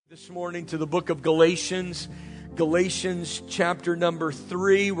This morning to the book of Galatians chapter number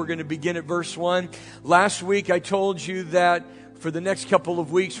 3. We're going to begin at verse 1. Last week I told you that for the next couple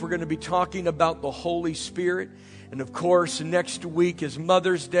of weeks we're going to be talking about the Holy Spirit. And of course next week is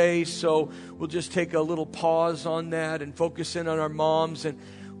Mother's Day, so we'll just take a little pause on that and focus in on our moms. And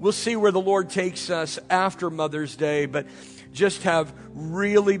we'll see where the Lord takes us after Mother's Day, but just have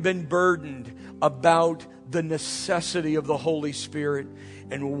really been burdened about the necessity of the Holy Spirit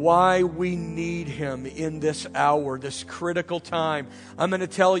and why we need Him in this hour, this critical time. I'm going to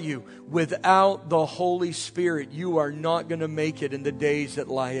tell you, without the Holy Spirit, you are not going to make it in the days that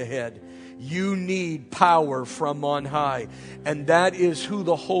lie ahead. You need power from on high. And that is who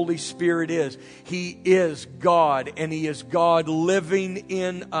the Holy Spirit is. He is God, and He is God living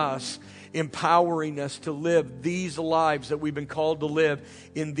in us, empowering us to live these lives that we've been called to live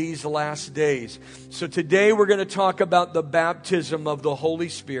in these last days. So today we're going to talk about the baptism of the Holy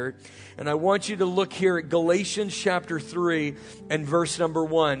Spirit. And I want you to look here at Galatians chapter 3 and verse number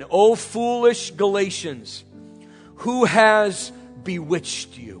 1. O foolish Galatians, who has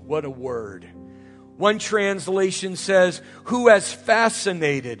bewitched you? What a word. One translation says, who has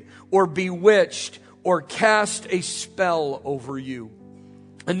fascinated or bewitched or cast a spell over you?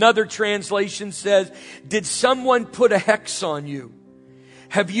 Another translation says, did someone put a hex on you?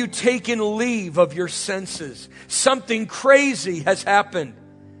 Have you taken leave of your senses? Something crazy has happened.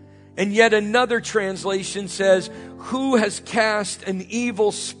 And yet another translation says, who has cast an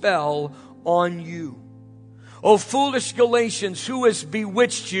evil spell on you? O foolish Galatians, who has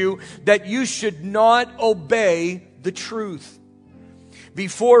bewitched you that you should not obey the truth?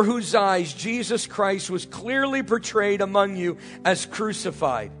 Before whose eyes Jesus Christ was clearly portrayed among you as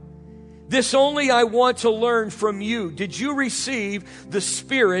crucified. This only I want to learn from you. Did you receive the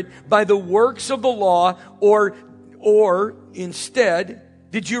Spirit by the works of the law, or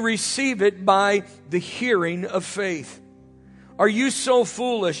instead, did you receive it by the hearing of faith? Are you so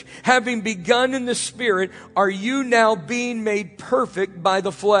foolish? Having begun in the Spirit, are you now being made perfect by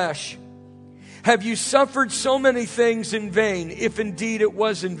the flesh? Have you suffered so many things in vain, if indeed it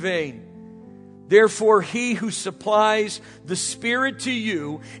was in vain? Therefore, He who supplies the Spirit to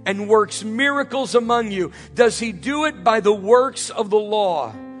you and works miracles among you, does He do it by the works of the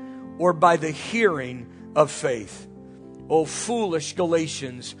law or by the hearing of faith? O foolish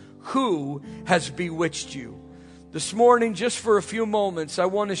Galatians, who has bewitched you? This morning, just for a few moments, I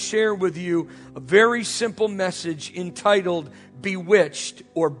want to share with you a very simple message entitled, Bewitched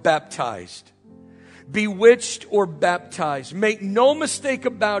or Baptized. Bewitched or baptized. Make no mistake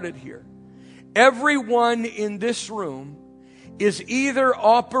about it here. Everyone in this room is either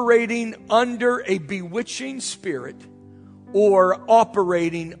operating under a bewitching spirit or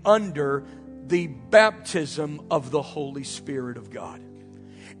operating under the baptism of the Holy Spirit of God.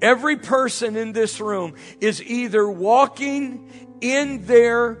 Every person in this room is either walking in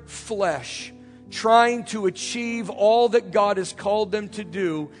their flesh, trying to achieve all that God has called them to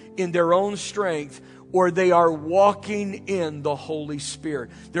do in their own strength, or they are walking in the Holy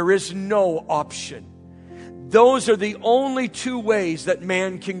Spirit. There is no option. Those are the only two ways that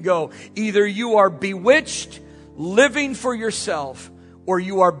man can go. Either you are bewitched, living for yourself, or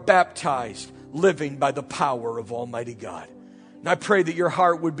you are baptized, living by the power of Almighty God. And I pray that your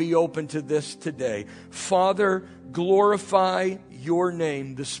heart would be open to this today. Father, glorify your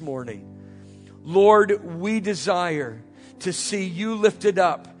name this morning. Lord, we desire to see you lifted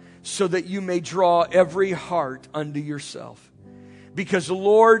up so that you may draw every heart unto yourself. Because,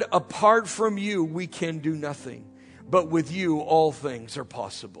 Lord, apart from you, we can do nothing. But with you, all things are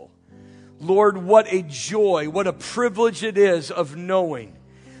possible. Lord, what a joy, what a privilege it is of knowing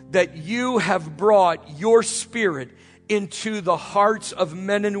that you have brought your Spirit into the hearts of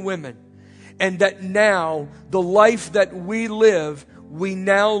men and women. And that now, the life that we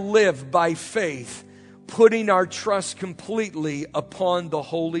now live by faith, putting our trust completely upon the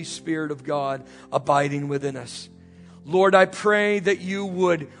Holy Spirit of God abiding within us. Lord, I pray that you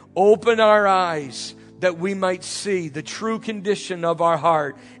would open our eyes that we might see the true condition of our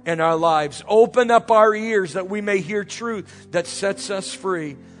heart and our lives. Open up our ears that we may hear truth that sets us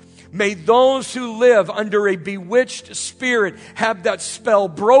free. May those who live under a bewitched spirit have that spell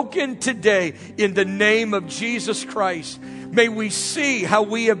broken today in the name of Jesus Christ. May we see how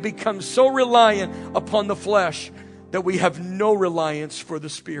we have become so reliant upon the flesh that we have no reliance for the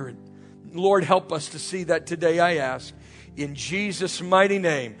Spirit. Lord, help us to see that today, I ask, in Jesus' mighty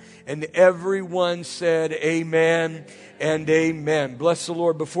name. And everyone said amen and amen. Bless the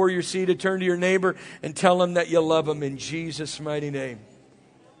Lord. Before you're seated, turn to your neighbor and tell him that you love him in Jesus' mighty name.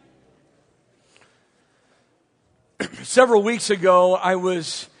 Several weeks ago, I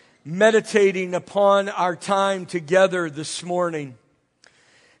was meditating upon our time together this morning.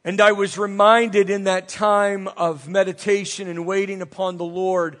 And I was reminded in that time of meditation and waiting upon the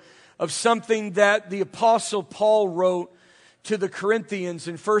Lord of something that the Apostle Paul wrote to the Corinthians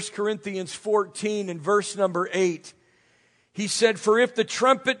in 1 Corinthians 14 and verse number 8. He said, "For if the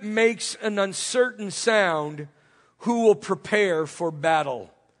trumpet makes an uncertain sound, who will prepare for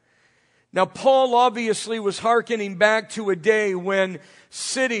battle?" Now, Paul obviously was hearkening back to a day when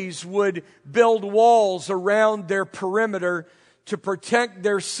cities would build walls around their perimeter to protect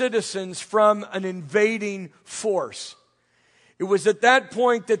their citizens from an invading force. It was at that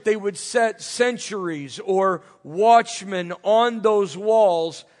point that they would set sentries or watchmen on those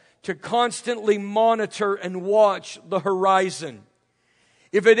walls to constantly monitor and watch the horizon.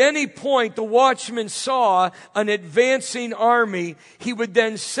 If at any point the watchman saw an advancing army, he would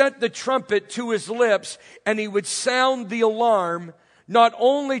then set the trumpet to his lips and he would sound the alarm, not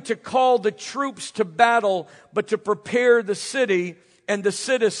only to call the troops to battle, but to prepare the city and the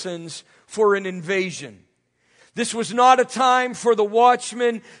citizens for an invasion. This was not a time for the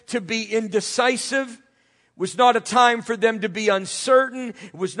watchmen to be indecisive. It was not a time for them to be uncertain.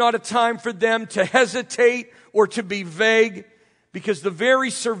 It was not a time for them to hesitate or to be vague, because the very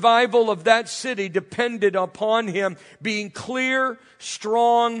survival of that city depended upon him being clear,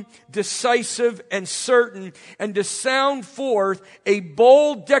 strong, decisive, and certain, and to sound forth a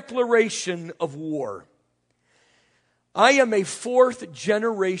bold declaration of war. I am a fourth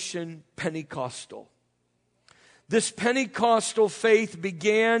generation Pentecostal. This Pentecostal faith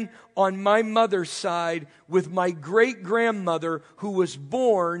began on my mother's side with my great-grandmother, who was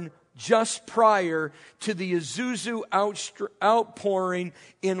born just prior to the Azusa outpouring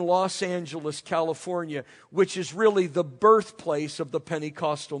in Los Angeles, California, which is really the birthplace of the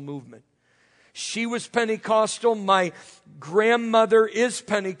Pentecostal movement. She was Pentecostal. My grandmother is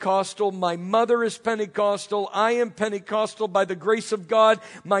Pentecostal. My mother is Pentecostal. I am Pentecostal by the grace of God.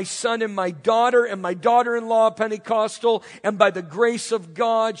 My son and my daughter-in-law are Pentecostal. And by the grace of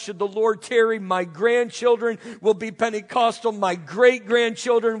God, should the Lord tarry, my grandchildren will be Pentecostal. My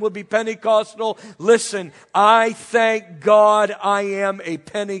great-grandchildren will be Pentecostal. Listen, I thank God I am a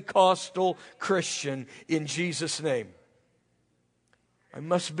Pentecostal Christian in Jesus' name. I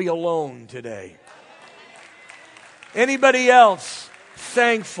must be alone today. Anybody else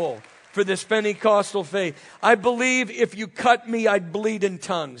thankful for this Pentecostal faith? I believe if you cut me, I'd bleed in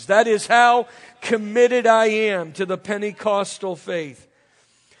tongues. That is how committed I am to the Pentecostal faith.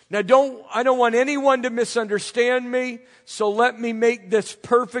 Now, I don't want anyone to misunderstand me, so let me make this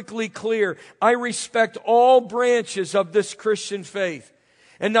perfectly clear. I respect all branches of this Christian faith.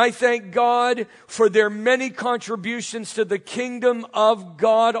 And I thank God for their many contributions to the kingdom of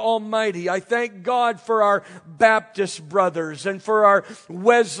God Almighty. I thank God for our Baptist brothers and for our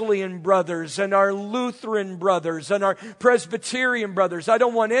Wesleyan brothers and our Lutheran brothers and our Presbyterian brothers. I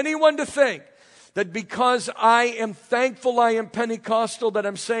don't want anyone to think that because I am thankful I am Pentecostal that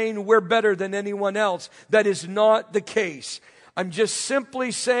I'm saying we're better than anyone else. That is not the case. I'm just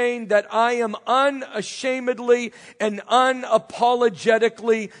simply saying that I am unashamedly and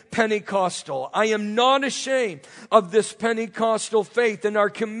unapologetically Pentecostal. I am not ashamed of this Pentecostal faith and our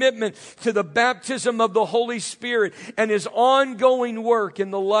commitment to the baptism of the Holy Spirit and His ongoing work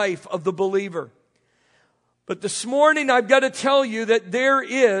in the life of the believer. But this morning I've got to tell you that there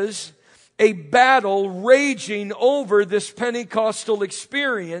is a battle raging over this Pentecostal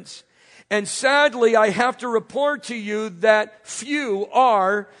experience. And sadly, I have to report to you that few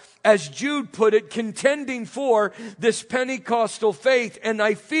are, as Jude put it, contending for this Pentecostal faith. And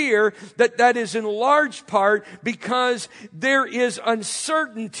I fear that that is in large part because there is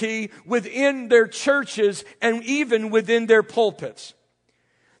uncertainty within their churches and even within their pulpits.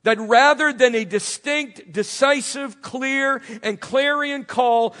 That rather than a distinct, decisive, clear, and clarion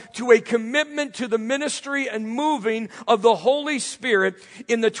call to a commitment to the ministry and moving of the Holy Spirit,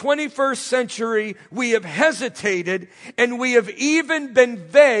 in the 21st century, we have hesitated and we have even been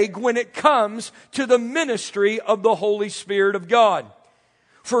vague when it comes to the ministry of the Holy Spirit of God.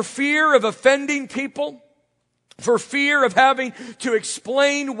 For fear of offending people, for fear of having to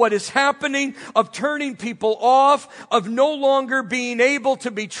explain what is happening, of turning people off, of no longer being able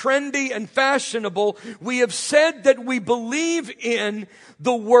to be trendy and fashionable, we have said that we believe in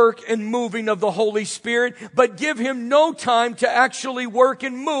the work and moving of the Holy Spirit, but give Him no time to actually work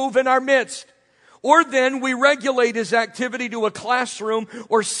and move in our midst. Or then we regulate His activity to a classroom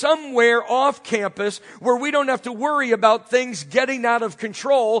or somewhere off campus where we don't have to worry about things getting out of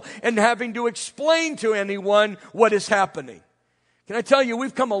control and having to explain to anyone what is happening. Can I tell you,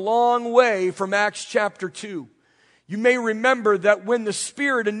 we've come a long way from Acts chapter 2. You may remember that when the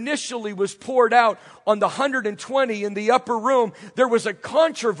Spirit initially was poured out on the 120 in the upper room, there was a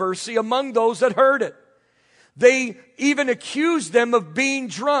controversy among those that heard it. They even accused them of being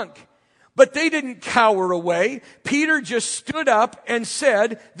drunk. But they didn't cower away. Peter just stood up and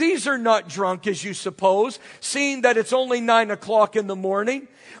said, "These are not drunk as you suppose, seeing that it's only 9 o'clock in the morning.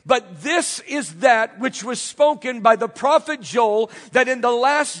 But this is that which was spoken by the prophet Joel, that in the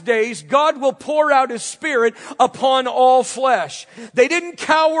last days God will pour out His Spirit upon all flesh." They didn't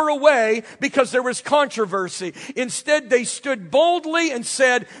cower away because there was controversy. Instead, they stood boldly and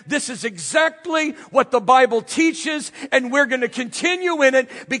said, "This is exactly what the Bible teaches, and we're going to continue in it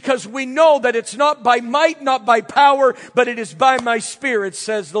because we know that it's not by might, not by power, but it is by my Spirit,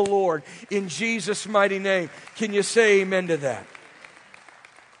 says the Lord." In Jesus' mighty name. Can you say amen to that?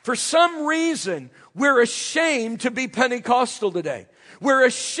 For some reason, we're ashamed to be Pentecostal today. We're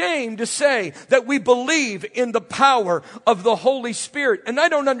ashamed to say that we believe in the power of the Holy Spirit. And I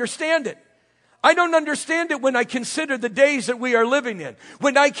don't understand it. I don't understand it when I consider the days that we are living in.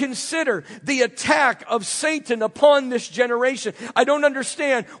 When I consider the attack of Satan upon this generation, I don't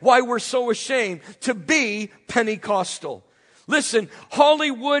understand why we're so ashamed to be Pentecostal. Listen,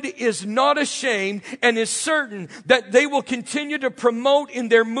 Hollywood is not ashamed and is certain that they will continue to promote in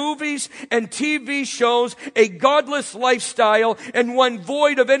their movies and TV shows a godless lifestyle and one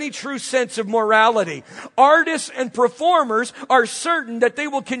void of any true sense of morality. Artists and performers are certain that they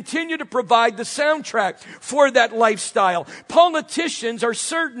will continue to provide the soundtrack for that lifestyle. Politicians are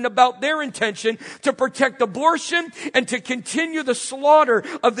certain about their intention to protect abortion and to continue the slaughter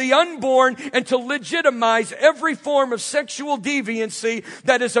of the unborn and to legitimize every form of sexual deviancy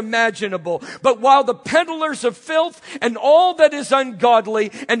that is imaginable. But while the peddlers of filth and all that is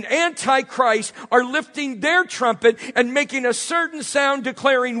ungodly and antichrist are lifting their trumpet and making a certain sound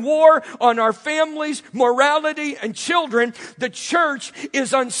declaring war on our families, morality, and children, the church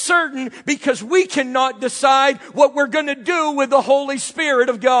is uncertain because we cannot decide what we're going to do with the Holy Spirit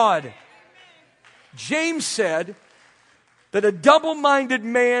of God. James said that a double-minded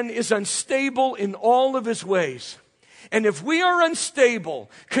man is unstable in all of his ways. And if we are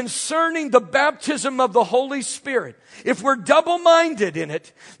unstable concerning the baptism of the Holy Spirit, if we're double-minded in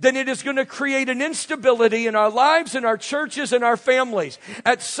it, then it is going to create an instability in our lives, in our churches, and our families.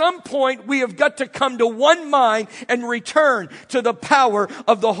 At some point, we have got to come to one mind and return to the power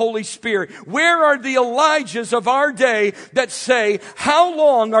of the Holy Spirit. Where are the Elijahs of our day that say, "How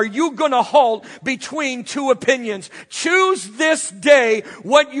long are you going to halt between two opinions? Choose this day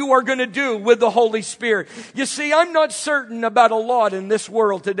what you are going to do with the Holy Spirit." You see, I'm not certain about a lot in this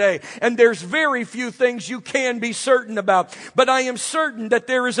world today, and there's very few things you can be certain about. But I am certain that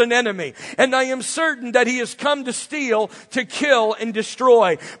there is an enemy, and I am certain that he has come to steal, to kill, and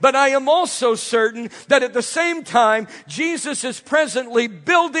destroy. But I am also certain that at the same time, Jesus is presently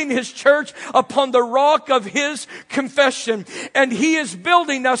building His church upon the rock of His confession, and He is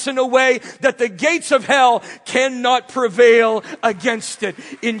building us in a way that the gates of hell cannot prevail against it,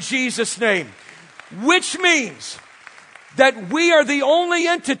 in Jesus' name. Which means that we are the only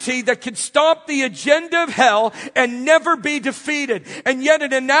entity that can stop the agenda of hell and never be defeated. And yet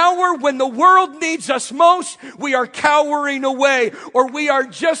in an hour when the world needs us most, we are cowering away, or we are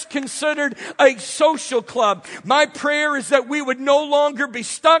just considered a social club. My prayer is that we would no longer be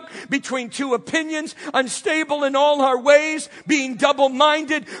stuck between two opinions, unstable in all our ways, being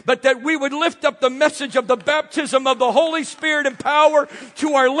double-minded, but that we would lift up the message of the baptism of the Holy Spirit and power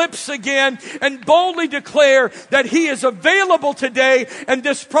to our lips again and boldly declare that He is available today, and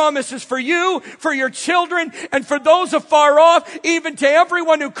this promise is for you, for your children, and for those afar off, even to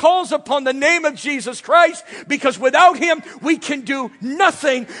everyone who calls upon the name of Jesus Christ, because without Him we can do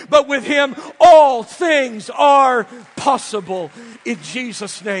nothing, but with Him all things are possible, in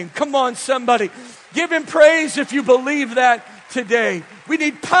Jesus' name. Come on, somebody. Give Him praise if you believe that today. We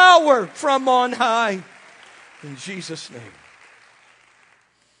need power from on high, in Jesus' name.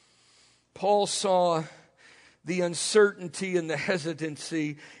 Paul saw the uncertainty and the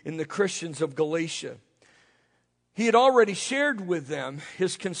hesitancy in the Christians of Galatia. He had already shared with them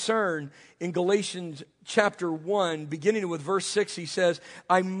his concern in Galatians chapter 1, beginning with verse 6. He says,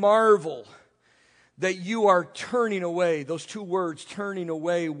 "I marvel that you are turning away." Those two words, turning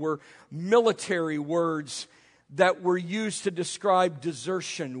away, were military words that were used to describe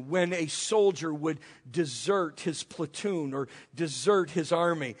desertion, when a soldier would desert his platoon or desert his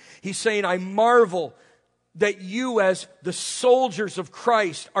army. He's saying, "I marvel that you as the soldiers of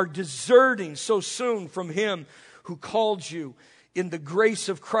Christ are deserting so soon from Him who called you in the grace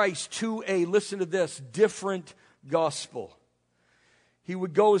of Christ to a," listen to this, "different gospel." He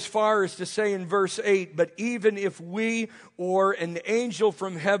would go as far as to say in verse 8, but even if we or an angel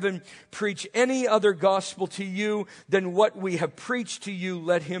from heaven preach any other gospel to you than what we have preached to you,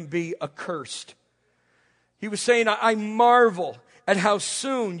 let him be accursed. He was saying, I marvel at how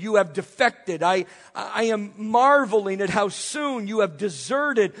soon you have defected. I am marveling at how soon you have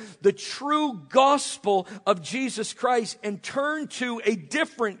deserted the true gospel of Jesus Christ and turned to a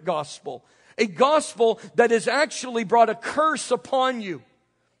different gospel. A gospel that has actually brought a curse upon you.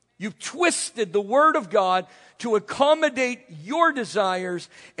 You've twisted the word of God to accommodate your desires,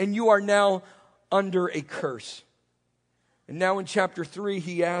 and you are now under a curse. And now in chapter 3,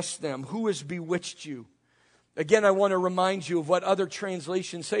 he asks them, who has bewitched you? Again, I want to remind you of what other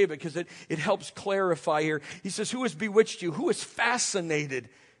translations say, because it helps clarify here. He says, who has bewitched you? Who has fascinated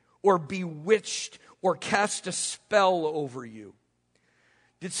or bewitched or cast a spell over you?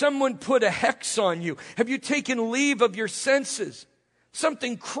 Did someone put a hex on you? Have you taken leave of your senses?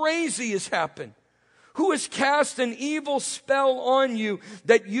 Something crazy has happened. Who has cast an evil spell on you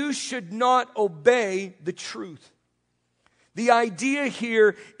that you should not obey the truth? The idea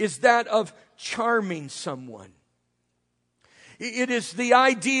here is that of charming someone. It is the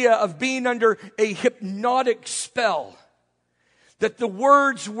idea of being under a hypnotic spell. That the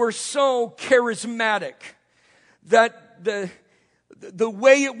words were so charismatic that the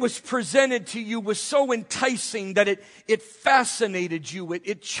way it was presented to you was so enticing that it fascinated you,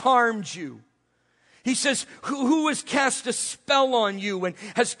 it charmed you. He says, who has cast a spell on you and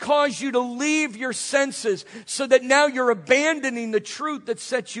has caused you to leave your senses so that now you're abandoning the truth that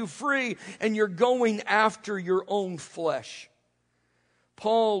sets you free and you're going after your own flesh?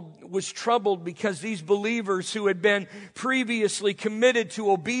 Paul was troubled because these believers who had been previously committed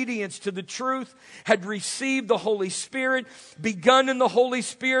to obedience to the truth had received the Holy Spirit, begun in the Holy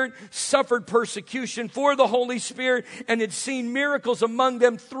Spirit, suffered persecution for the Holy Spirit, and had seen miracles among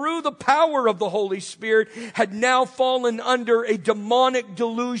them through the power of the Holy Spirit, had now fallen under a demonic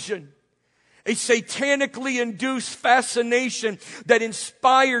delusion. A satanically induced fascination that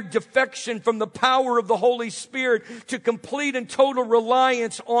inspired defection from the power of the Holy Spirit to complete and total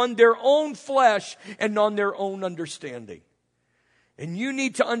reliance on their own flesh and on their own understanding. And you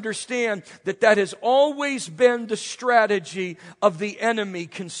need to understand that that has always been the strategy of the enemy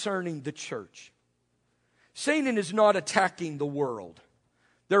concerning the church. Satan is not attacking the world.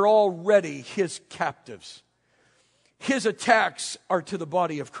 They're already his captives. His attacks are to the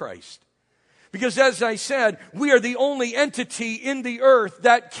body of Christ. Because as I said, we are the only entity in the earth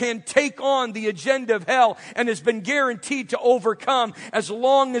that can take on the agenda of hell and has been guaranteed to overcome as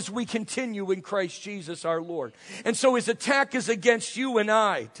long as we continue in Christ Jesus our Lord. And so his attack is against you and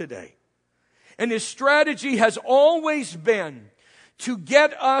I today. And his strategy has always been to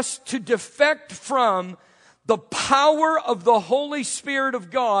get us to defect from the power of the Holy Spirit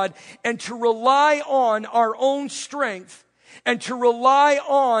of God and to rely on our own strength and to rely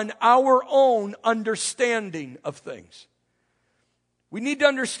on our own understanding of things. We need to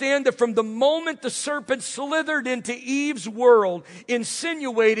understand that from the moment the serpent slithered into Eve's world,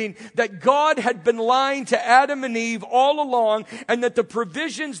 insinuating that God had been lying to Adam and Eve all along, and that the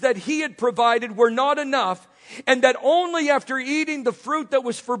provisions that he had provided were not enough, and that only after eating the fruit that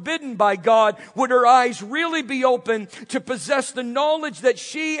was forbidden by God would her eyes really be open to possess the knowledge that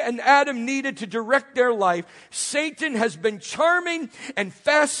she and Adam needed to direct their life, Satan has been charming and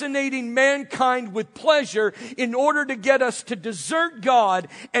fascinating mankind with pleasure in order to get us to desert God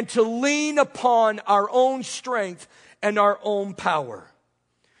and to lean upon our own strength and our own power.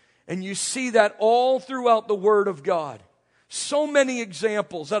 And you see that all throughout the Word of God. So many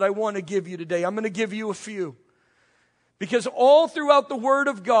examples that I want to give you today. I'm going to give you a few. Because all throughout the Word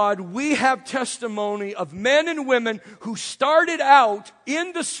of God, we have testimony of men and women who started out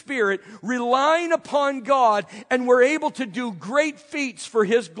in the Spirit, relying upon God, and were able to do great feats for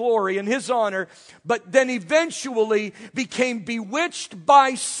His glory and His honor, but then eventually became bewitched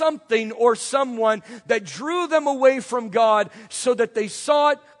by something or someone that drew them away from God so that they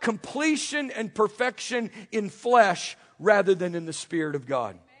sought completion and perfection in flesh rather than in the Spirit of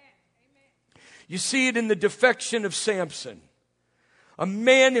God. You see it in the defection of Samson, a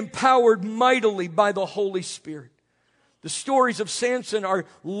man empowered mightily by the Holy Spirit. The stories of Samson are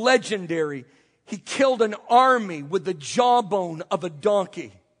legendary. He killed an army with the jawbone of a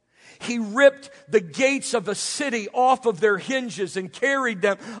donkey. He ripped the gates of a city off of their hinges and carried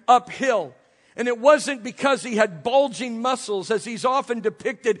them uphill. And it wasn't because he had bulging muscles as he's often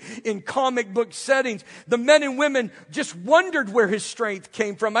depicted in comic book settings. The men and women just wondered where his strength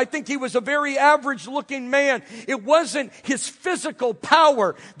came from. I think he was a very average looking man. It wasn't his physical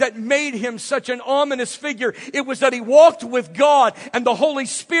power that made him such an ominous figure. It was that he walked with God and the Holy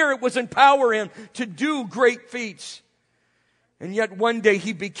Spirit was empowering him to do great feats. And yet one day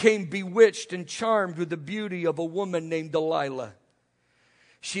he became bewitched and charmed with the beauty of a woman named Delilah.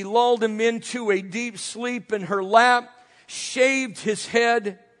 She lulled him into a deep sleep in her lap, shaved his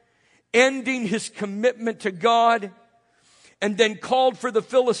head, ending his commitment to God, and then called for the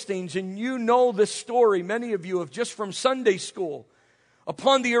Philistines. And you know this story, many of you have, just from Sunday school.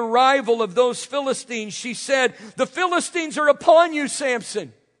 Upon the arrival of those Philistines, she said, "The Philistines are upon you,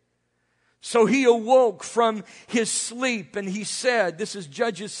 Samson." So he awoke from his sleep and he said, this is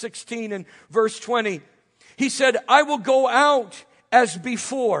Judges 16 and verse 20. He said, "I will go out as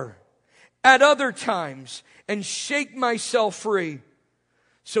before, at other times, and shake myself free."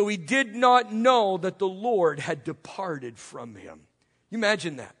 So he did not know that the Lord had departed from him. You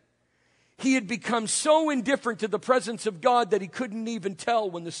imagine that. He had become so indifferent to the presence of God that he couldn't even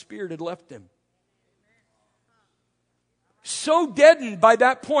tell when the Spirit had left him. So deadened by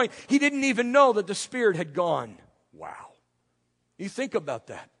that point, he didn't even know that the Spirit had gone. Wow. You think about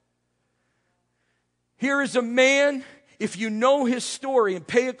that. Here is a man, if you know his story and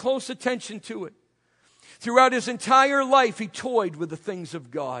pay close attention to it, throughout his entire life, he toyed with the things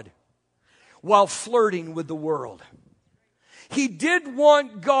of God while flirting with the world. He did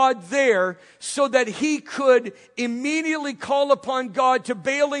want God there so that he could immediately call upon God to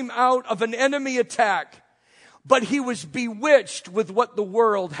bail him out of an enemy attack. But he was bewitched with what the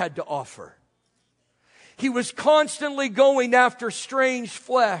world had to offer. He was constantly going after strange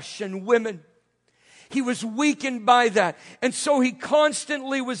flesh and women. He was weakened by that. And so he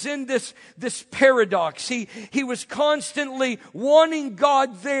constantly was in this paradox. He was constantly wanting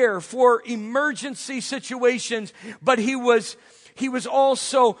God there for emergency situations, but he was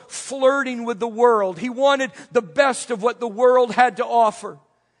also flirting with the world. He wanted the best of what the world had to offer.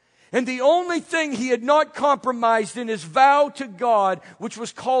 And the only thing he had not compromised in his vow to God, which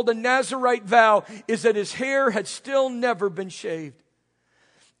was called a Nazirite vow, is that his hair had still never been shaved.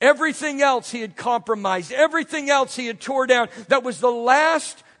 Everything else he had compromised. Everything else he had tore down. That was the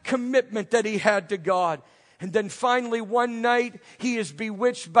last commitment that he had to God. And then finally one night, he is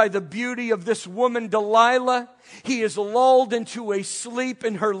bewitched by the beauty of this woman, Delilah. He is lulled into a sleep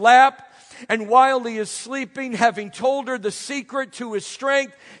in her lap. And while he is sleeping, having told her the secret to his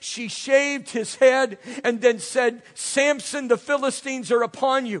strength, she shaved his head and then said, "Samson, the Philistines are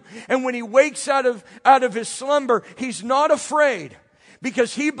upon you." And when he wakes out of his slumber, he's not afraid,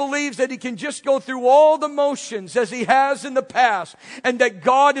 because he believes that he can just go through all the motions as he has in the past, and that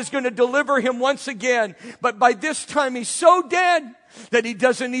God is going to deliver him once again. But by this time, he's so dead that he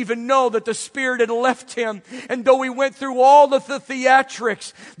doesn't even know that the Spirit had left him. And though he went through all of the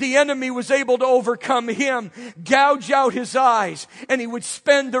theatrics, the enemy was able to overcome him, gouge out his eyes, and he would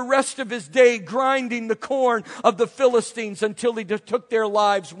spend the rest of his day grinding the corn of the Philistines until he took their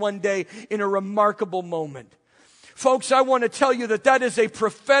lives one day in a remarkable moment. Folks, I want to tell you that is a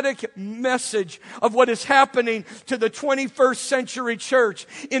prophetic message of what is happening to the 21st century church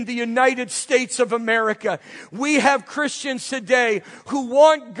in the United States of America. We have Christians today who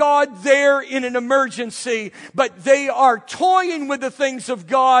want God there in an emergency, but they are toying with the things of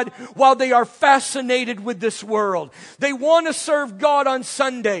God while they are fascinated with this world. They want to serve God on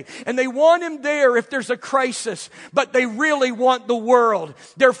Sunday, and they want Him there if there's a crisis, but they really want the world.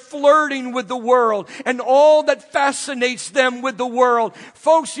 They're flirting with the world and all that fascinates them with the world.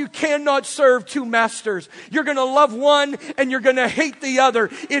 Folks, you cannot serve two masters. You're going to love one and you're going to hate the other.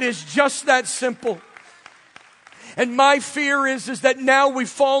 It is just that simple. And my fear is that now we've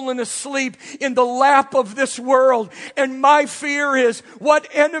fallen asleep in the lap of this world. And my fear is, what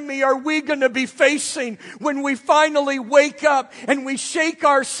enemy are we going to be facing when we finally wake up and we shake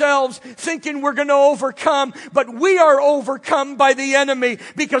ourselves thinking we're going to overcome? But we are overcome by the enemy,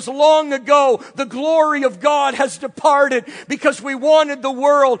 because long ago the glory of God has departed because we wanted the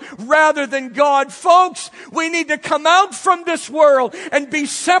world rather than God. Folks, we need to come out from this world and be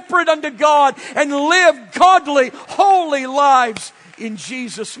separate unto God and live godly, holy lives in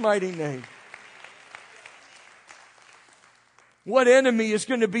Jesus' mighty name. What enemy is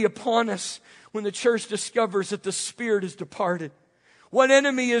going to be upon us when the church discovers that the Spirit has departed? What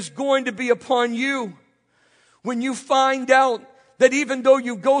enemy is going to be upon you when you find out that even though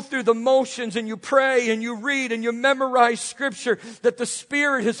you go through the motions and you pray and you read and you memorize Scripture, that the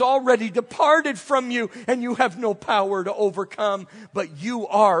Spirit has already departed from you and you have no power to overcome, but you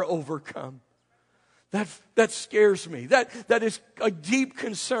are overcome? That scares me. That is a deep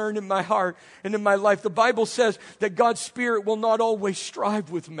concern in my heart and in my life. The Bible says that God's Spirit will not always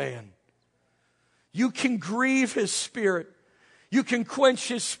strive with man. You can grieve His Spirit. You can quench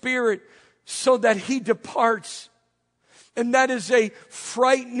His Spirit so that He departs. And that is a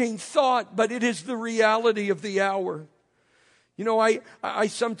frightening thought, but it is the reality of the hour. You know, I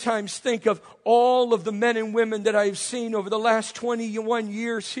sometimes think of all of the men and women that I've seen over the last 21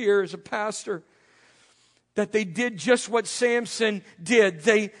 years here as a pastor, that they did just what Samson did.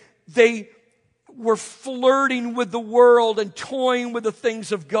 They were flirting with the world and toying with the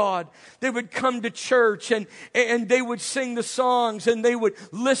things of God. They would come to church and they would sing the songs and they would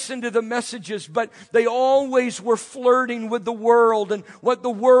listen to the messages, but they always were flirting with the world and what the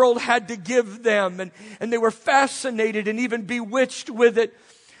world had to give them. And they were fascinated and even bewitched with it.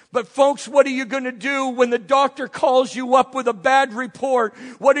 But folks, what are you going to do when the doctor calls you up with a bad report?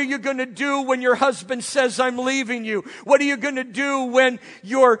 What are you going to do when your husband says, I'm leaving you? What are you going to do when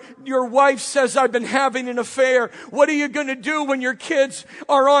your wife says, I've been having an affair? What are you going to do when your kids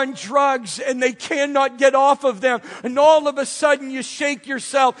are on drugs and they cannot get off of them? And all of a sudden you shake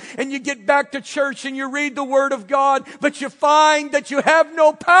yourself and you get back to church and you read the Word of God, but you find that you have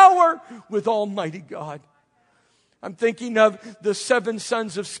no power with Almighty God. I'm thinking of the 7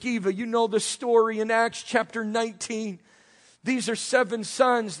 sons of Sceva. You know the story in Acts chapter 19. These are 7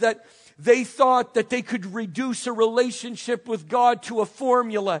 sons that they thought that they could reduce a relationship with God to a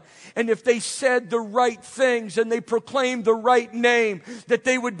formula. And if they said the right things and they proclaimed the right name, that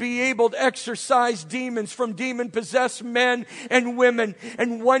they would be able to exorcise demons from demon-possessed men and women.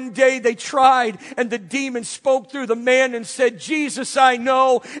 And one day they tried and the demon spoke through the man and said, Jesus I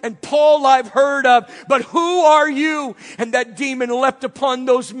know and Paul I've heard of, but who are you? And that demon leapt upon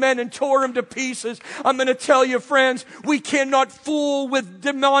those men and tore them to pieces. I'm going to tell you, friends, we cannot fool with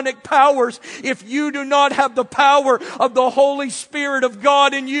demonic power. If you do not have the power of the Holy Spirit of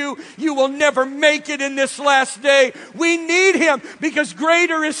God in you, you will never make it in this last day. We need Him because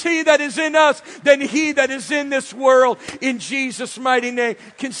greater is He that is in us than he that is in this world. In Jesus' mighty name.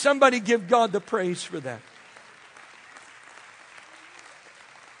 Can somebody give God the praise for that?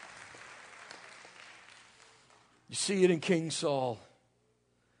 You see it in King Saul.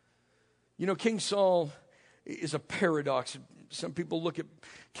 You know, King Saul is a paradox. Some people look at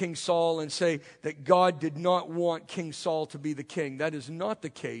King Saul and say that God did not want King Saul to be the king. That is not the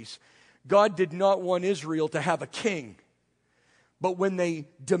case. God did not want Israel to have a king. But when they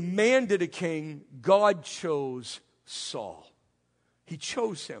demanded a king, God chose Saul. He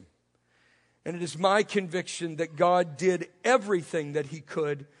chose him. And it is my conviction that God did everything that He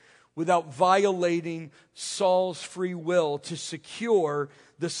could without violating Saul's free will to secure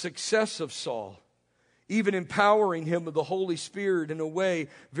the success of Saul, even empowering him with the Holy Spirit in a way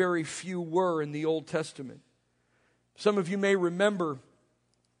very few were in the Old Testament. Some of you may remember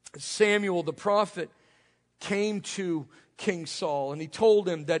Samuel the prophet came to King Saul and he told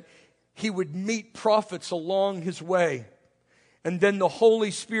him that he would meet prophets along his way. And then the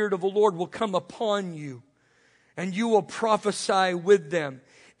Holy Spirit of the Lord will come upon you and you will prophesy with them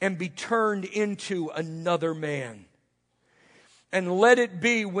and be turned into another man. And let it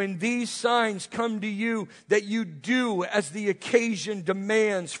be when these signs come to you that you do as the occasion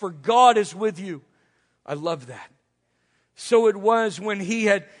demands, for God is with you. I love that. So it was when he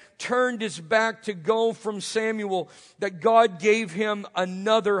had turned his back to go from Samuel that God gave him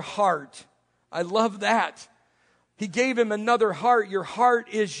another heart. I love that. He gave him another heart. Your heart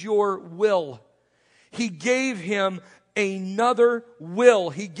is your will. He gave him another will.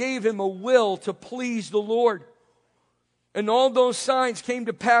 He gave him a will to please the Lord. And all those signs came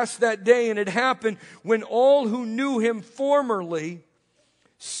to pass that day, and it happened when all who knew him formerly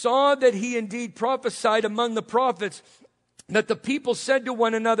saw that he indeed prophesied among the prophets, that the people said to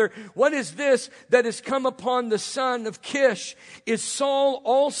one another, what is this that has come upon the son of Kish? Is Saul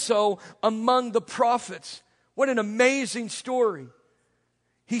also among the prophets? What an amazing story.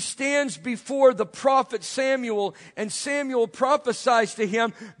 He stands before the prophet Samuel, and Samuel prophesies to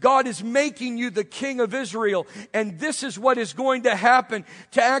him, God is making you the king of Israel, and this is what is going to happen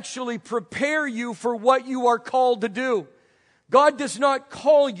to actually prepare you for what you are called to do. God does not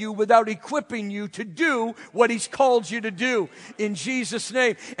call you without equipping you to do what He's called you to do in Jesus'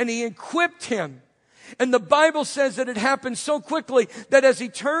 name. And He equipped him. And the Bible says that it happened so quickly that as he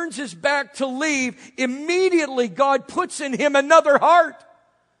turns his back to leave, immediately God puts in him another heart.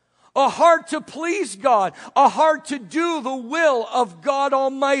 A heart to please God. A heart to do the will of God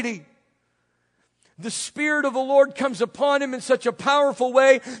Almighty. The Spirit of the Lord comes upon him in such a powerful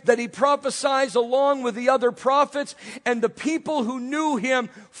way that he prophesies along with the other prophets. And the people who knew him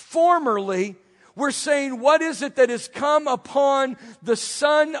formerly We're saying, what is it that has come upon the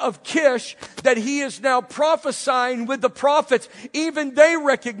son of Kish that he is now prophesying with the prophets? Even they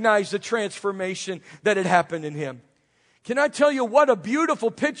recognize the transformation that had happened in him. Can I tell you what a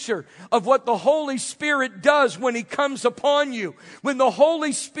beautiful picture of what the Holy Spirit does when He comes upon you? When the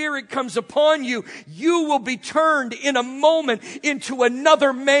Holy Spirit comes upon you, you will be turned in a moment into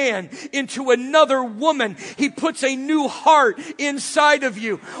another man, into another woman. He puts a new heart inside of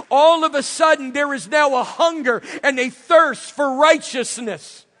you. All of a sudden, there is now a hunger and a thirst for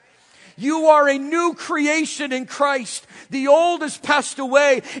righteousness. You are a new creation in Christ. The old has passed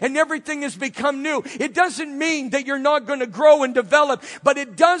away and everything has become new. It doesn't mean that you're not going to grow and develop, but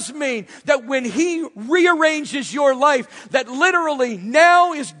it does mean that when He rearranges your life, that literally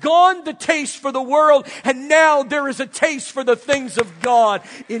now is gone the taste for the world, and now there is a taste for the things of God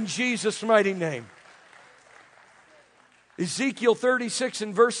in Jesus' mighty name. Ezekiel 36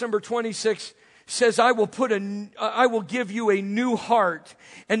 and verse number 26 says, I will give you a new heart,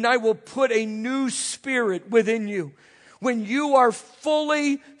 and I will put a new spirit within you. When you are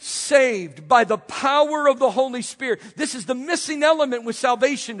fully saved by the power of the Holy Spirit, this is the missing element with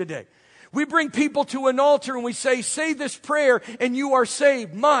salvation today. We bring people to an altar and we say this prayer and you are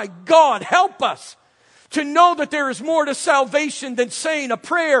saved. My God, help us to know that there is more to salvation than saying a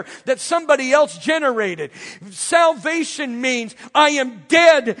prayer that somebody else generated. Salvation means I am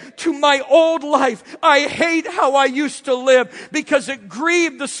dead to my old life. I hate how I used to live because it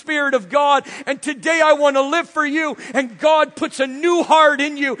grieved the Spirit of God. And today I want to live for you. And God puts a new heart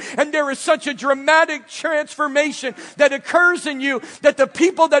in you. And there is such a dramatic transformation that occurs in you that the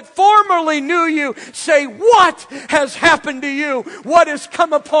people that formerly knew you say, what has happened to you? What has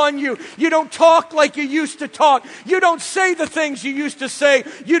come upon you? You don't talk like you used to talk. You don't say the things you used to say.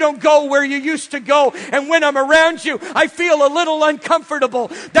 You don't go where you used to go. And when I'm around you, I feel a little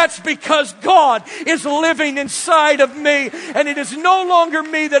uncomfortable. That's because God is living inside of me. And it is no longer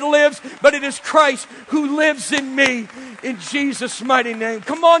me that lives, but it is Christ who lives in me. In Jesus' mighty name.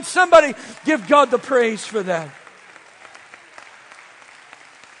 Come on, somebody give God the praise for that.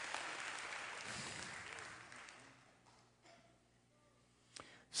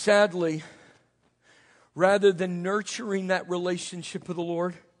 Sadly, rather than nurturing that relationship with the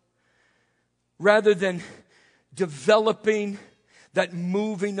Lord, rather than developing that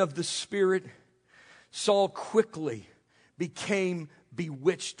moving of the Spirit, Saul quickly became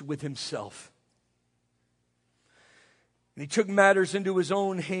bewitched with himself. And he took matters into his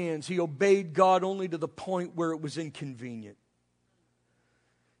own hands. He obeyed God only to the point where it was inconvenient.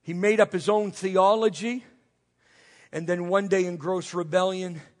 He made up his own theology. And then one day in gross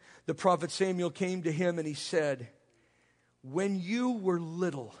rebellion, the prophet Samuel came to him and he said, when you were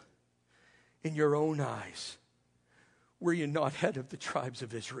little in your own eyes, were you not head of the tribes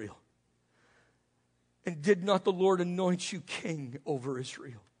of Israel? And did not the Lord anoint you king over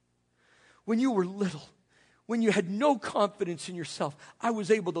Israel? When you were little, when you had no confidence in yourself, I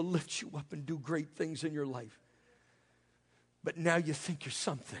was able to lift you up and do great things in your life. But now you think you're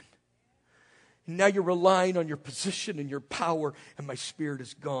something. Now you're relying on your position and your power, and my spirit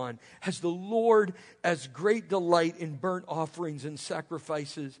is gone. Has the Lord as great delight in burnt offerings and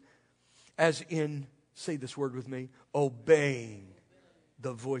sacrifices as in, say this word with me, obeying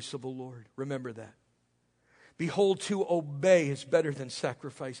the voice of the Lord? Remember that. Behold, to obey is better than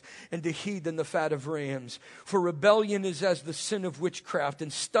sacrifice, and to heed than the fat of rams. For rebellion is as the sin of witchcraft,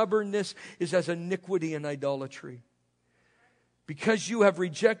 and stubbornness is as iniquity and idolatry. Because you have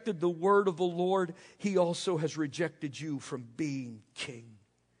rejected the word of the Lord, He also has rejected you from being king.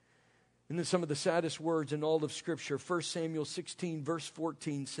 And then some of the saddest words in all of Scripture. 1 Samuel 16 verse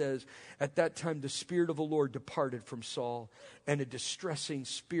 14 says, at that time the Spirit of the Lord departed from Saul, and a distressing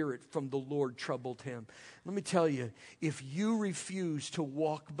spirit from the Lord troubled him. Let me tell you, if you refuse to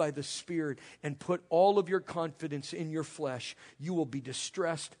walk by the Spirit and put all of your confidence in your flesh, you will be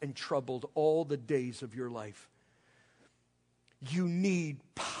distressed and troubled all the days of your life. You need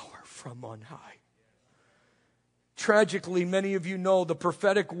power from on high. Tragically, many of you know the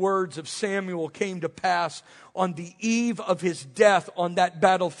prophetic words of Samuel came to pass on the eve of his death on that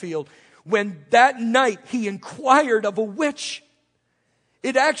battlefield. When that night he inquired of a witch,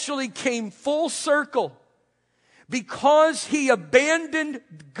 it actually came full circle. Because he abandoned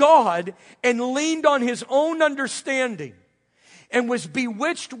God and leaned on his own understanding, and was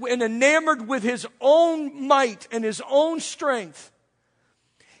bewitched and enamored with his own might and his own strength,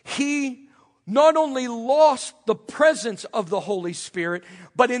 he not only lost the presence of the Holy Spirit,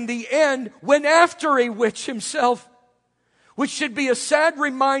 but in the end went after a witch himself. which should be a sad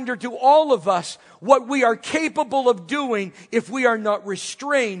reminder to all of us what we are capable of doing if we are not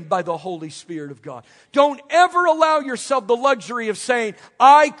restrained by the Holy Spirit of God. Don't ever allow yourself the luxury of saying,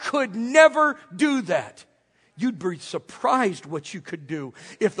 I could never do that. You'd be surprised what you could do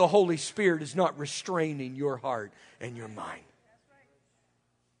if the Holy Spirit is not restraining your heart and your mind.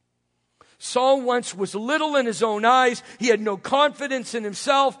 Saul once was little in his own eyes. He had no confidence in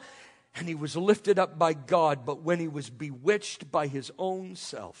himself, and he was lifted up by God. But when he was bewitched by his own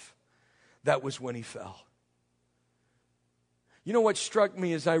self, that was when he fell. You know what struck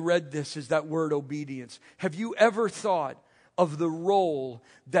me as I read this is that word obedience. Have you ever thought of the role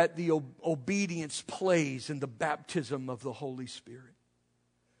that the obedience plays in the baptism of the Holy Spirit?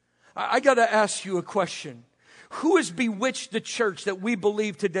 I got to ask you a question. Who has bewitched the church that we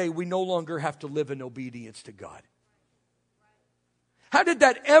believe today we no longer have to live in obedience to God? How did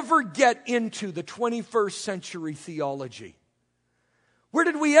that ever get into the 21st century theology? Where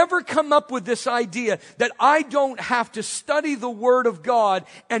did we ever come up with this idea that I don't have to study the Word of God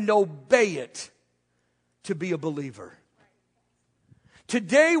and obey it to be a believer?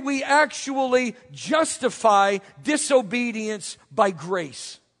 Today we actually justify disobedience by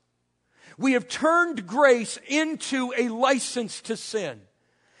grace. We have turned grace into a license to sin.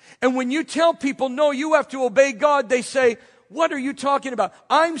 And when you tell people, no, you have to obey God, they say, what are you talking about?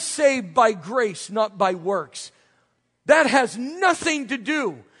 I'm saved by grace, not by works. That has nothing to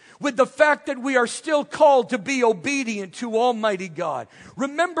do with the fact that we are still called to be obedient to Almighty God.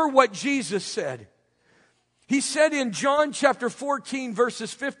 Remember what Jesus said. He said in John chapter 14,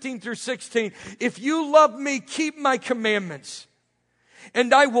 verses 15 through 16, if you love me, keep my commandments.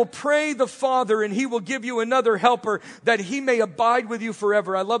 And I will pray the Father, and He will give you another helper, that He may abide with you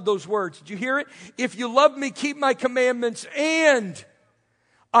forever. I love those words. Did you hear it? If you love me, keep my commandments, and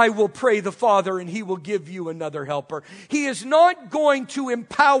I will pray the Father, and He will give you another helper. He is not going to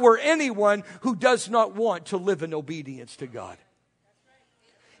empower anyone who does not want to live in obedience to God.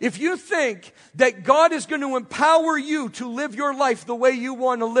 If you think that God is going to empower you to live your life the way you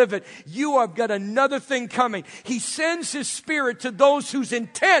want to live it, you have got another thing coming. He sends His Spirit to those whose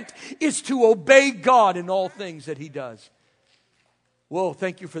intent is to obey God in all things that He does. Whoa,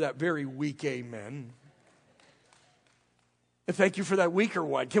 thank you for that very weak amen. And thank you for that weaker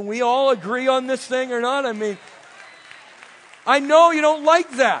one. Can we all agree on this thing or not? I mean, I know you don't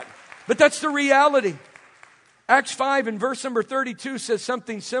like that, but that's the reality. Acts 5 and verse number 32 says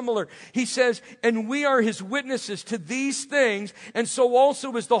something similar. He says, and we are His witnesses to these things, and so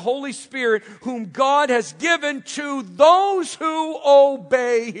also is the Holy Spirit, whom God has given to those who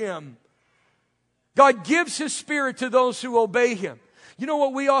obey Him. God gives His Spirit to those who obey Him. You know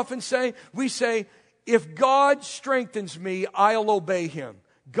what we often say? We say, if God strengthens me, I'll obey Him.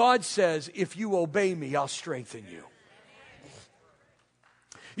 God says, if you obey me, I'll strengthen you.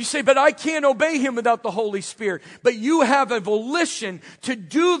 You say, but I can't obey Him without the Holy Spirit. But you have a volition to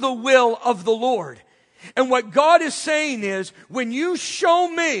do the will of the Lord. And what God is saying is, when you show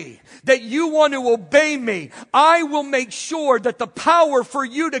me that you want to obey me, I will make sure that the power for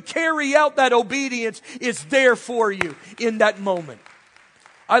you to carry out that obedience is there for you in that moment.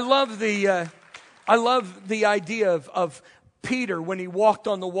 I love the idea of Peter when he walked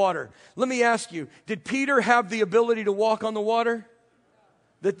on the water. Let me ask you, did Peter have the ability to walk on the water?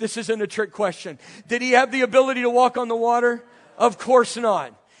 That this isn't a trick question. Did he have the ability to walk on the water? Of course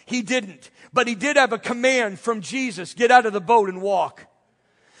not. He didn't. But he did have a command from Jesus, get out of the boat and walk.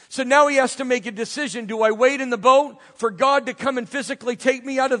 So now he has to make a decision. Do I wait in the boat for God to come and physically take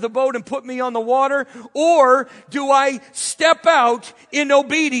me out of the boat and put me on the water? Or do I step out in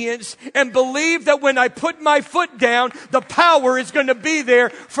obedience and believe that when I put my foot down, the power is going to be there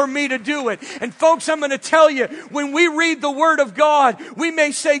for me to do it? And folks, I'm going to tell you, when we read the Word of God, we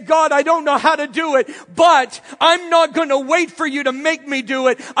may say, God, I don't know how to do it, but I'm not going to wait for you to make me do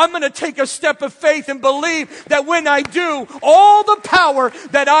it. I'm going to take a step of faith and believe that when I do, all the power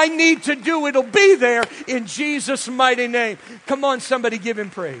that I need to do, it'll be there in Jesus' mighty name. Come on, somebody give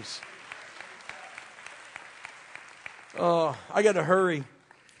Him praise. Oh, I got to hurry.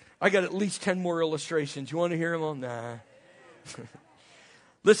 I got at least 10 more illustrations. You want to hear them all? Nah.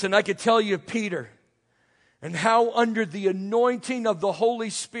 Listen, I could tell you Peter and how under the anointing of the Holy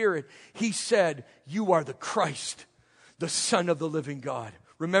Spirit, he said, you are the Christ, the Son of the living God.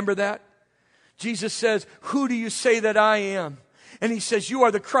 Remember that? Jesus says, who do you say that I am? And He says, you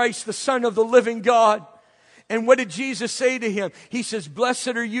are the Christ, the Son of the living God. And what did Jesus say to him? He says, blessed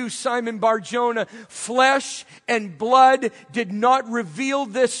are you, Simon Bar-Jonah. Flesh and blood did not reveal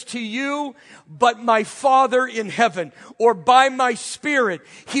this to you, but my Father in heaven. Or by my Spirit,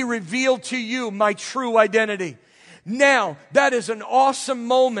 He revealed to you my true identity. Now, that is an awesome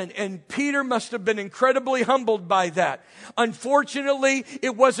moment, and Peter must have been incredibly humbled by that. Unfortunately,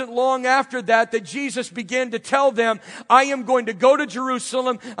 it wasn't long after that Jesus began to tell them, I am going to go to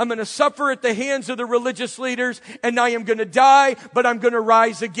Jerusalem, I'm going to suffer at the hands of the religious leaders, and I am going to die, but I'm going to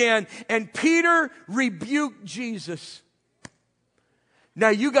rise again. And Peter rebuked Jesus. Now,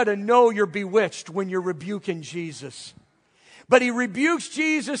 you got to know you're bewitched when you're rebuking Jesus. But he rebukes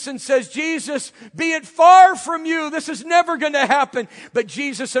Jesus and says, Jesus, be it far from you. This is never going to happen. But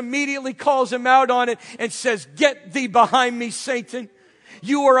Jesus immediately calls him out on it and says, get thee behind me, Satan.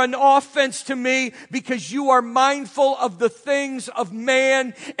 You are an offense to me because you are mindful of the things of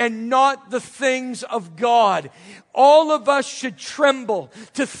man and not the things of God. All of us should tremble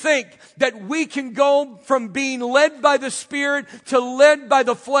to think that we can go from being led by the Spirit to led by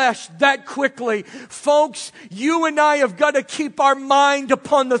the flesh that quickly. Folks, you and I have got to keep our mind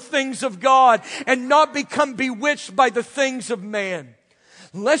upon the things of God and not become bewitched by the things of man.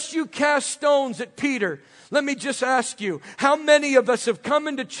 Lest you cast stones at Peter, let me just ask you, how many of us have come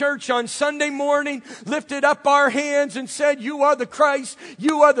into church on Sunday morning, lifted up our hands and said, you are the Christ,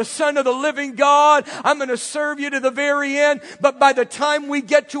 you are the Son of the living God, I'm going to serve you to the very end. But by the time we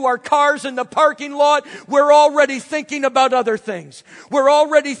get to our cars in the parking lot, we're already thinking about other things. We're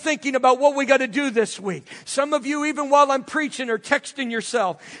already thinking about what we got to do this week. Some of you, even while I'm preaching, are texting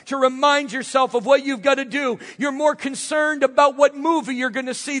yourself to remind yourself of what you've got to do. You're more concerned about what movie you're going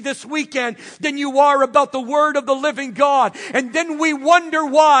to see this weekend than you are about the Word of the living God. And then we wonder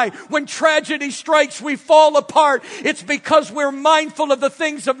why, when tragedy strikes, we fall apart. It's because we're mindful of the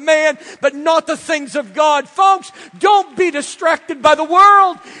things of man, but not the things of God. Folks, don't be distracted by the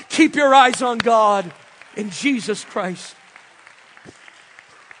world. Keep your eyes on God in Jesus Christ.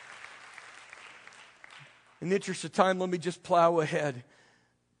 In the interest of time, let me just plow ahead.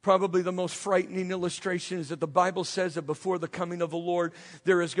 Probably the most frightening illustration is that the Bible says that before the coming of the Lord,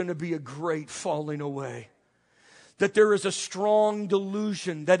 there is going to be a great falling away. That there is a strong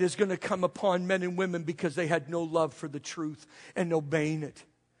delusion that is going to come upon men and women because they had no love for the truth and obeying it.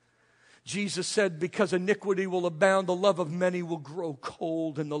 Jesus said, because iniquity will abound, the love of many will grow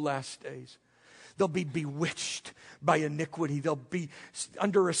cold in the last days. They'll be bewitched by iniquity. They'll be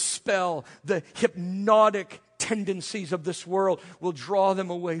under a spell. The hypnotic tendencies of this world will draw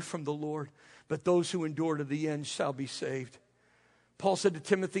them away from the Lord. But those who endure to the end shall be saved. Paul said to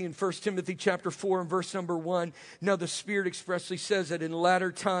Timothy in 1 Timothy chapter 4 and verse number 1, now the Spirit expressly says that in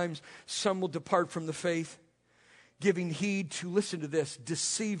latter times some will depart from the faith, giving heed to, listen to this,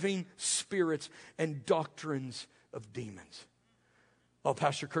 deceiving spirits and doctrines of demons. Oh,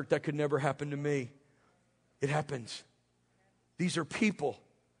 Pastor Kirk, that could never happen to me. It happens. These are people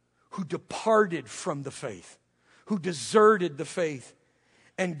who departed from the faith, who deserted the faith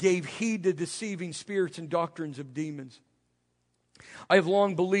and gave heed to deceiving spirits and doctrines of demons. I have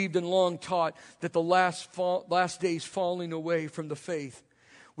long believed and long taught that the last days falling away from the faith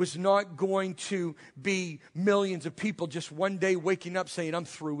was not going to be millions of people just one day waking up saying, I'm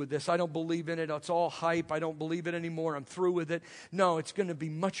through with this. I don't believe in it. It's all hype. I don't believe it anymore. I'm through with it. No, it's going to be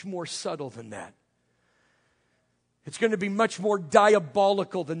much more subtle than that. It's going to be much more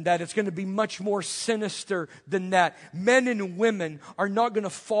diabolical than that. It's going to be much more sinister than that. Men and women are not going to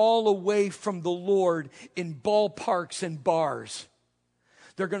fall away from the Lord in ballparks and bars.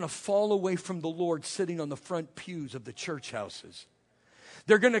 They're going to fall away from the Lord sitting on the front pews of the church houses.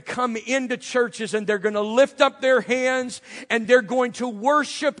 They're going to come into churches and they're going to lift up their hands and they're going to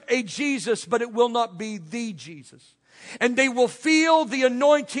worship a Jesus, but it will not be the Jesus. And they will feel the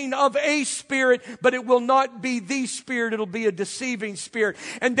anointing of a spirit, but it will not be the spirit. It'll be a deceiving spirit.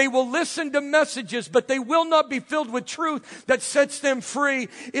 And they will listen to messages, but they will not be filled with truth that sets them free.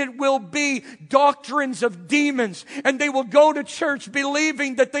 It will be doctrines of demons. And they will go to church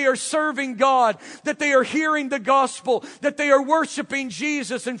believing that they are serving God, that they are hearing the gospel, that they are worshiping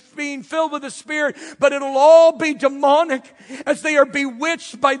Jesus and being filled with the Spirit. But it'll all be demonic as they are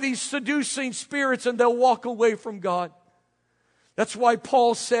bewitched by these seducing spirits and they'll walk away from God. That's why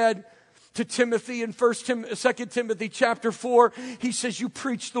Paul said to Timothy in 2 Timothy chapter 4, he says, you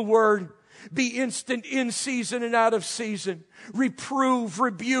preach the word. Be instant in season and out of season. Reprove,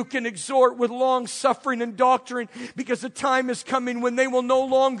 rebuke, and exhort with long suffering and doctrine, because the time is coming when they will no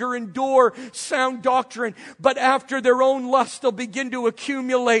longer endure sound doctrine, but after their own lust they'll begin to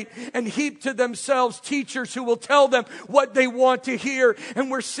accumulate and heap to themselves teachers who will tell them what they want to hear. And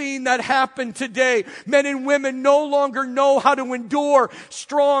we're seeing that happen today. Men and women no longer know how to endure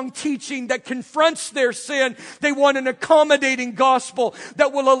strong teaching that confronts their sin. They want an accommodating gospel